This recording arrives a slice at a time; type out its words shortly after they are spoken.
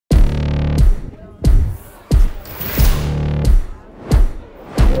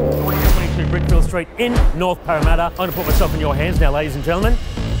Street in North Parramatta. I'm going to put myself in your hands now, ladies and gentlemen.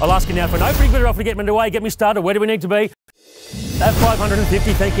 I'll ask you now for an opening bidder offer to get me underway, get me started. Where do we need to be? At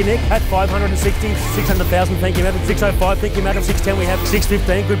 550, thank you, Nick. At 560, 600,000, thank you, madam. 605, thank you, madam. 610, we have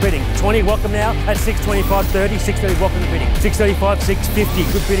 615, good bidding. 20, welcome now. At 625, 30, 630, welcome to bidding. 635,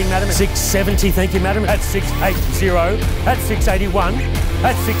 650, good bidding, madam. 670, thank you, madam. At 680, at 681,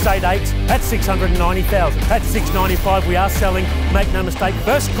 at 688, at 690,000. At 695, we are selling. Make no mistake,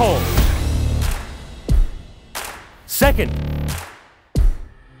 first call. Second.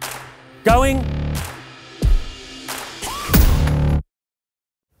 Going.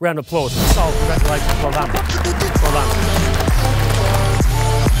 Round of applause. Sold. Congratulations. Well done. Well done.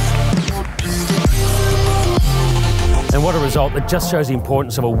 And what a result. It just shows the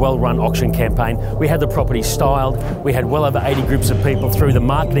importance of a well-run auction campaign. We had the property styled. We had well over 80 groups of people through. The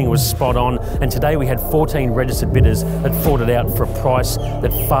marketing was spot on. And today we had 14 registered bidders that fought it out for a price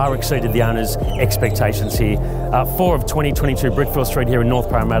that far exceeded the owner's expectations here. 4 of 2022 Brickfield Street here in North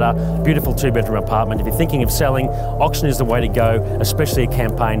Parramatta. Beautiful 2-bedroom apartment. If you're thinking of selling, auction is the way to go, especially a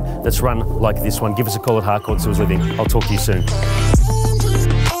campaign that's run like this one. Give us a call at Harcourt Sills Living. I'll talk to you soon.